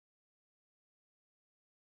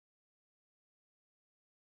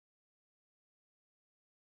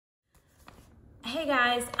Hey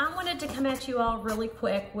guys, I wanted to come at you all really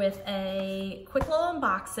quick with a quick little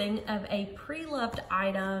unboxing of a pre-loved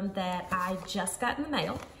item that I just got in the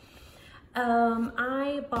mail.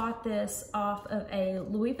 I bought this off of a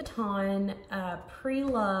Louis Vuitton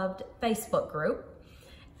pre-loved Facebook group,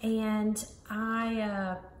 and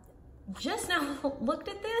I just now looked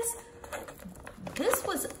at this. This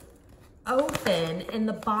was open and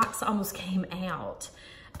the box almost came out.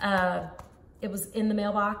 It was in the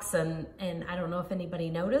mailbox, and I don't know if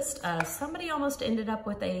anybody noticed, somebody almost ended up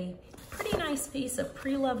with a pretty nice piece of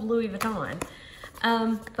pre-loved Louis Vuitton.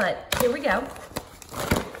 But here we go.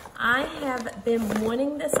 I have been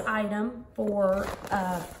wanting this item for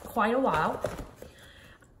quite a while.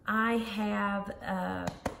 I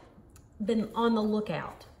have been on the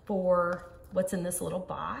lookout for what's in this little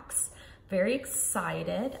box. Very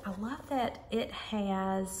excited. I love that it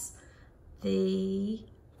has the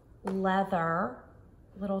leather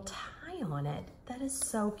little tie on it. That is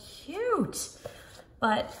so cute.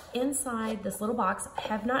 But inside this little box, I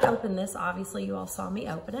have not opened this, obviously you all saw me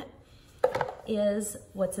open it, is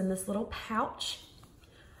what's in this little pouch.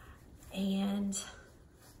 And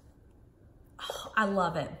oh, I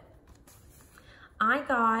love it. I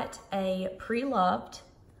got a pre-loved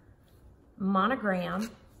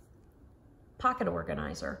monogram pocket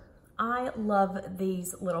organizer. I love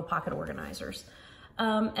these little pocket organizers.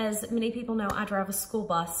 As many people know, I drive a school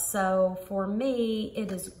bus, so for me,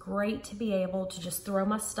 it is great to be able to just throw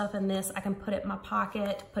my stuff in this. I can put it in my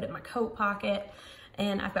pocket, put it in my coat pocket,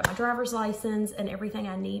 and I've got my driver's license and everything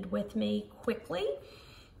I need with me quickly.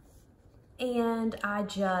 And I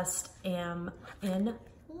just am in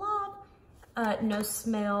love. No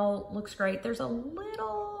smell, looks great. There's a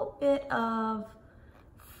little bit of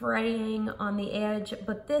fraying on the edge,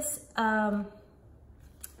 but this,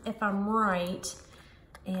 if I'm right,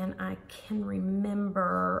 and I can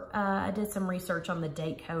remember, I did some research on the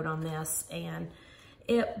date code on this, and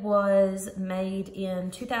it was made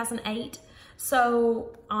in 2008.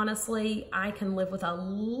 So honestly, I can live with a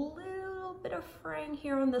little bit of fraying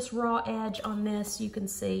here on this raw edge on this. You can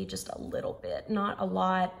see just a little bit, not a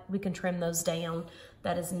lot. We can trim those down.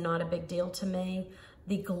 That is not a big deal to me.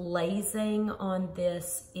 The glazing on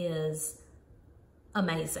this is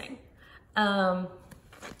amazing.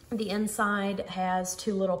 The inside has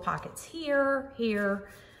two little pockets here.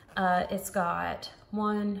 It's got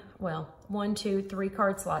one, 2, 3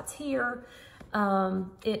 card slots here.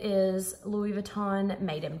 It is Louis Vuitton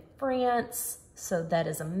made in France, so that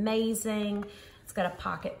is amazing. It's got a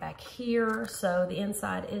pocket back here. So the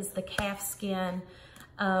inside is the calf skin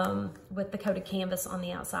with the coated canvas on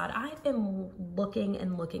the outside. I've been looking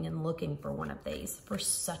and looking and looking for one of these for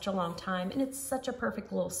such a long time, and it's such a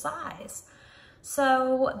perfect little size.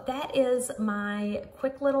 So that is my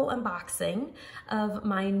quick little unboxing of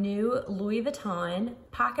my new Louis Vuitton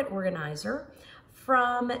pocket organizer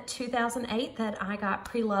from 2008 that I got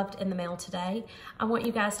pre-loved in the mail today. I want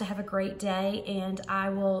you guys to have a great day, and I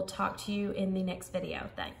will talk to you in the next video.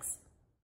 Thanks.